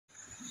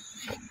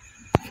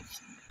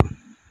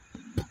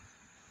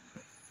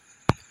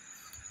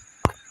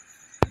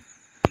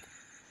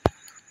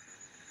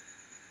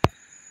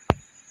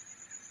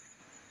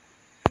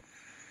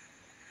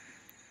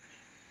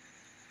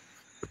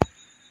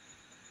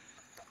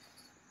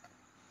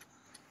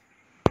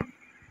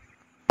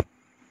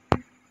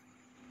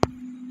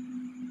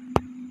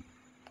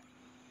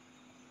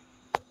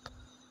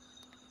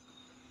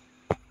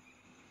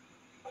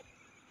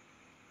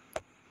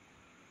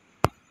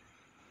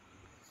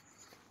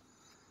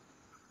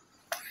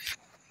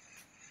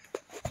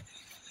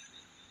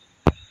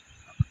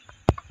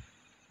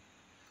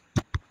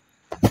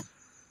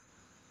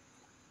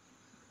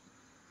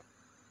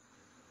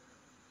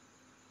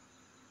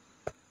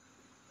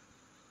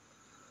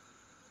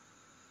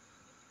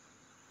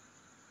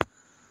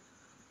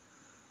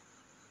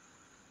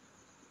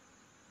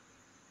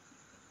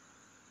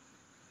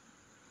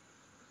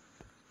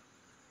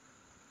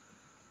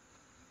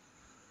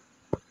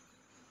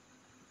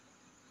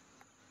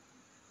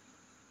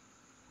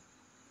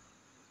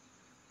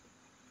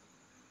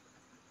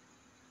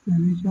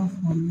Which of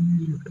following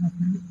is vector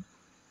field?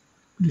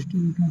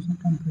 Distributions of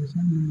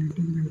compression,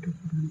 magnetic vector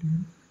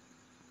potential,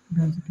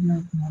 density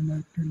of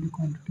non-electric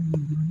quantity in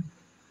given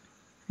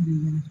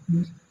region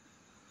space,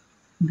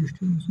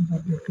 distributions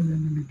of vector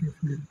and magnetic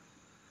field.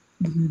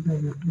 This is the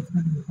vector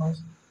field because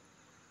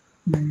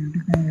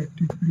magnetic and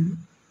electric field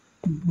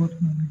in both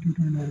magnitude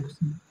and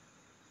direction.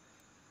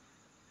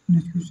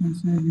 Next question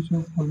says which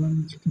of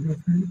following is scalar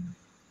field?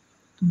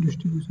 The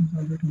distributions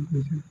of the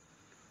temperature.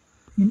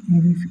 In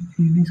any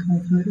sky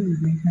field,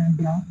 we can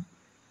draw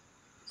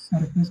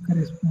surface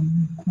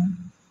corresponding equal.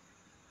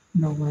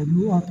 The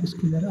value of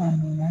scalar are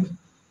known as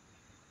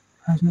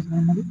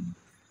isothermal,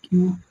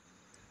 Q,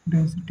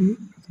 density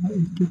अथवा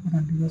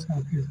equipotential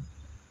surface.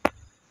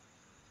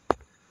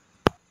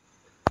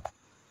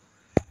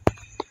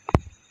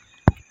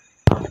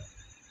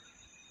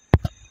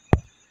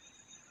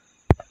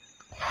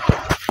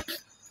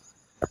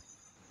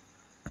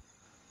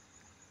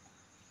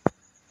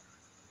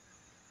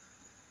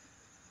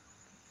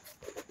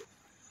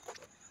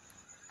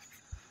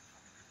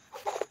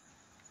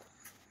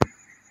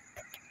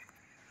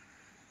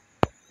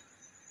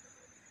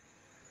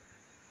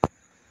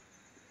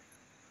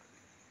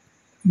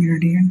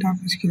 Gradient of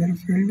scalar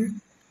field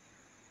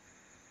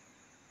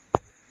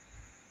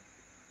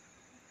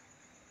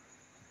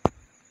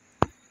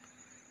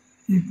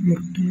if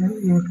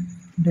vector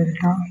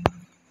delta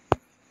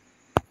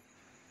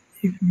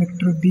if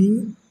vector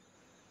B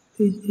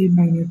is a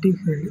magnetic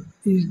field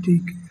is the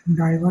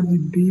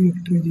divergence B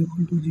vector is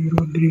equal to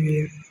 0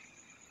 everywhere.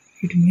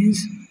 It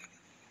means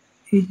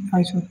each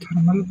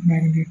isothermal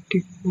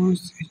magnetic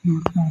force is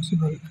not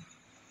possible.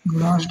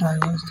 Gauss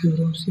divergence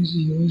theorem is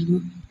used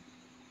to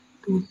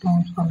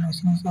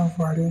transformations of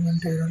volume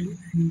integral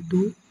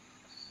into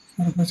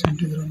surface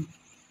integral.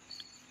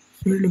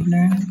 Field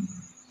plane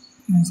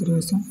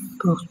insertion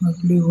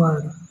approximately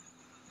wide.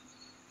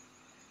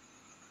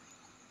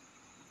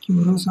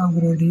 Curvature of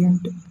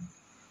gradient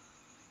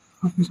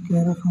of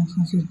scalar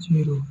functions is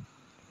 0.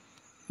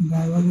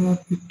 Divergence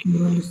of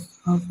curvature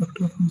of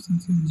vector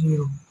functions is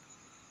 0.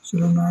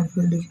 Solenoid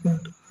field is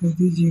characterized by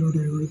the zero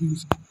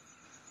divergence.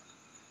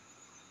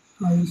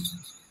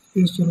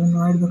 A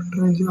solenoid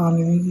vector is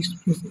always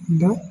expressed in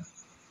the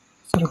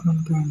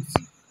circumference.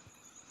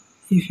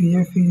 If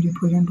F is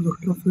represent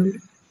vector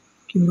field,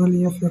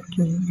 curl F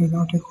vector is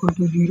not equal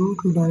to 0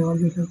 to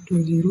divergence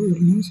vector 0,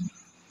 it means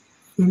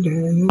field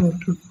has a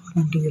vector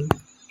potential.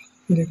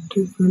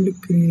 Electric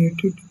field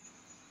created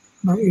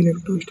by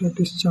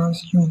electrostatic charge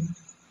Q.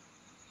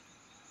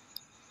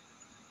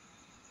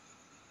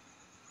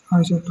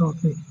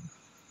 Isotropic.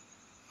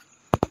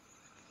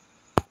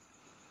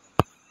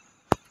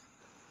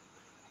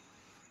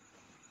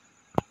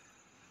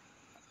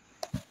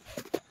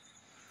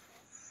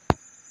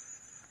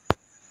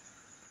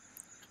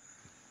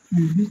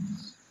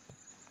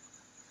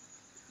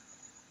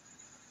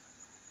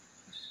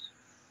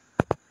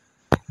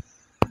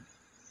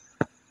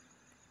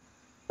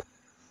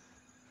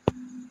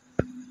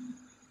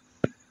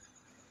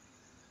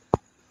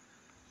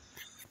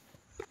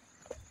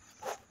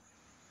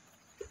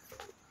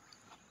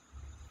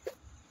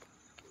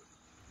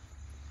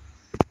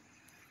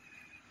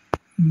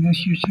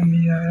 Next question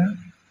दिया है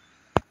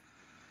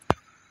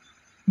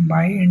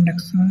by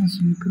induction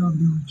we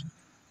produce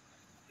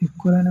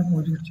equal and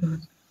opposite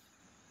charge.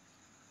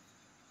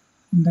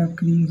 The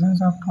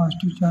creations of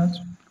positive charge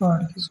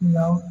particles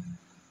without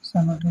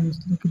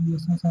simultaneously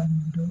creations of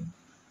negative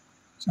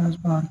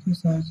charge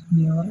particles has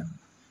never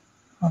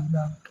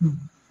observed. True.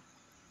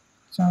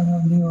 Charge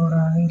of the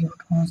ordinary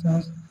electrons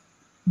has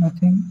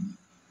nothing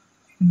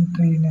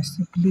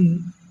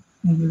intrinsically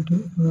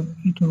negative.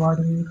 It what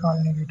we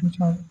call negative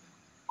charge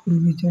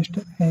could be just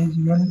as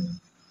well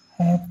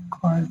have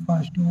called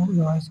positive or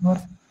vice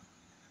versa.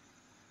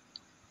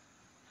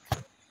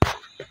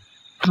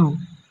 True.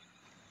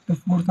 The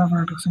force of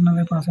attraction of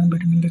a person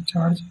between the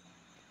charge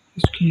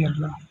is Square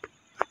law.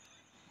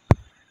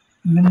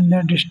 When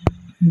the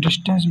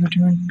distance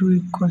between two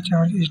equal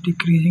charges is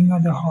decreasing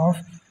at the half,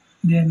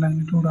 their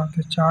magnitude of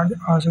the charge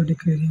also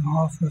decreasing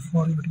half the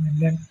force between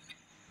them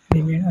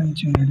remain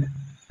unchanged.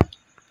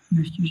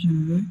 Next question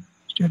is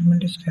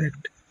statement is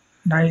correct.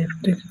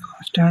 Dielectric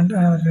constant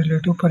and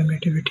relative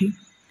permittivity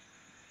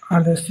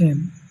are the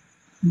same.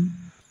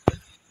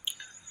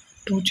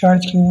 Two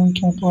charges Q1 and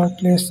Q2 are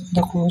placed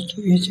close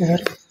to each other.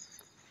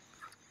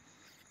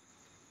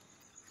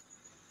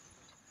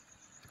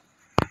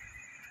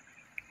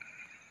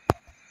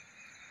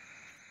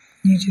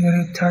 Each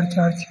other third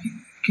charge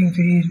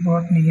Q3 is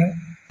brought near.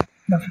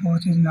 The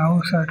force is now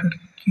exerted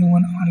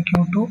Q1 on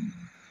Q2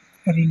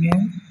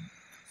 remain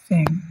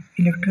same.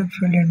 Electric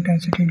field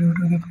intensity due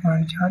to the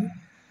point charge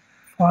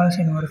falls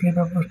inversely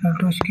proportional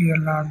to square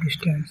law of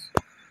distance.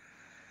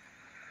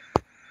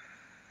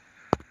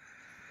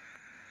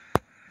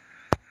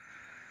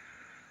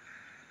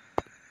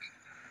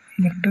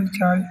 Electric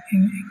charge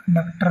in a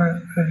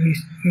conductor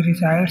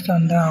resides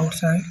on the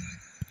outside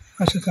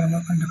as a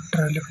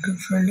thermoconductor. Electric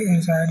field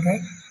inside the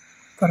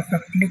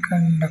perfectly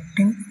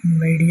conducting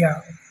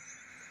media.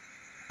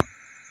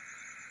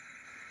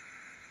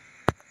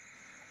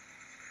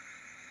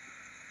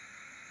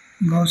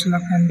 Gauss law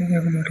can be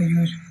calculated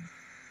used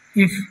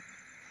if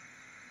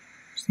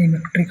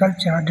symmetrical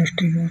charge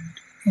distribution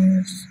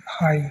is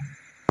high.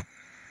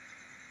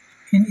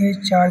 In a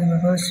charge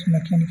bubbles,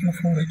 mechanical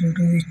force due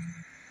to the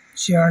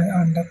charge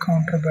on the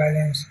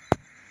counterbalance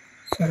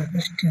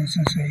surface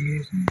tension सही है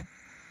इसमें.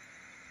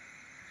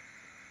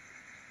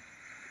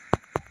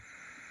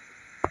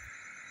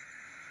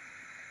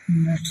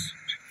 Next,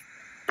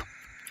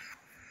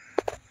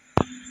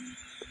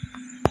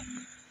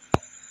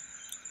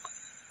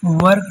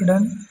 work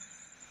done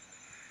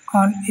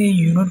on a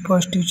unit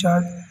positive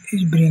charge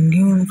is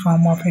bringing in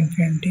form of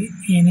infinity.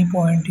 Any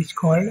point is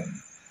called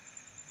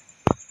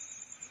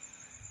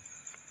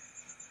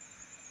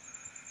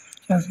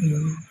क्या सही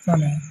होगा पता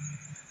नहीं.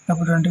 The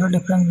potential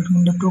difference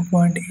between the 2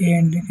 point A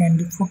and B can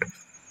be put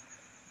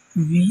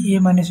VA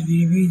minus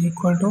VB is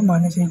equal to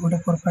minus a बटे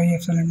 4 pi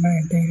epsilon by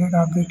integrate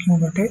of the Q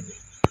बटे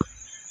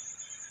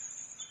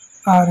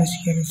R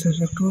square with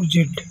respect to Z.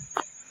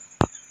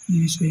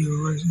 ये सही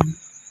होगा इसमें.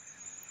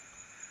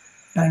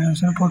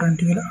 Dimension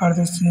potential are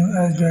the same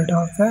as that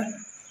of the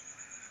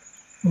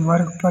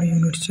work per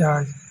unit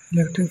charge.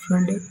 Electric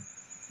field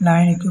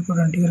line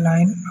equipotential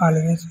line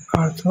always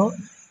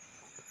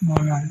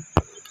orthogonal.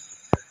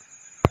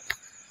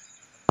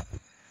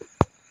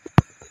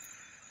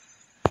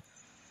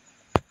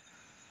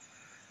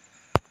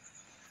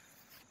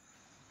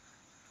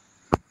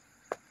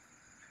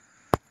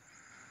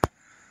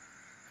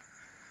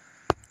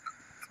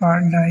 For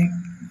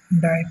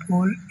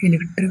dipole,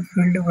 electric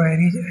field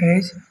varies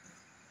as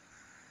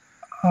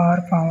r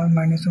power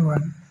minus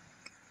 1.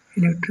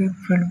 Electric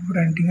field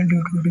potential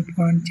due to the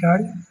point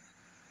charge.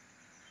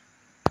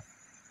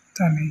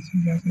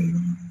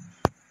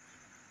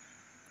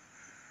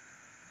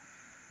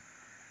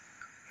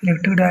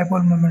 Electric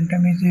dipole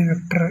momentum is a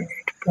vector.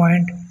 It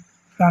points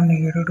from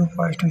negative to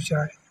positive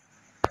charge.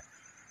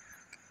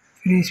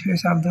 Free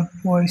space of the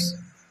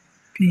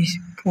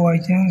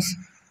Poisson's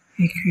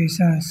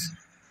equations.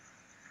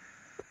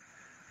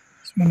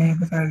 इसमें नहीं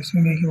पता है.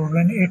 इसमें देखिए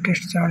when a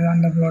test charge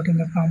on the brought in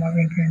the form of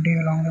infinity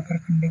along the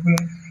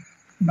perpendicular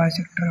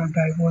bisector of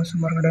dipoles,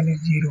 work done is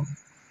 0.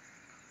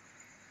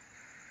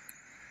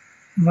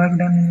 Work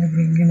done in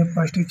bringing the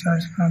positive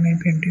charge from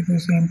infinity to the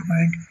same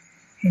point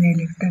in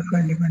electric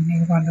field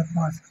depending upon the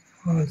path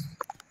of force.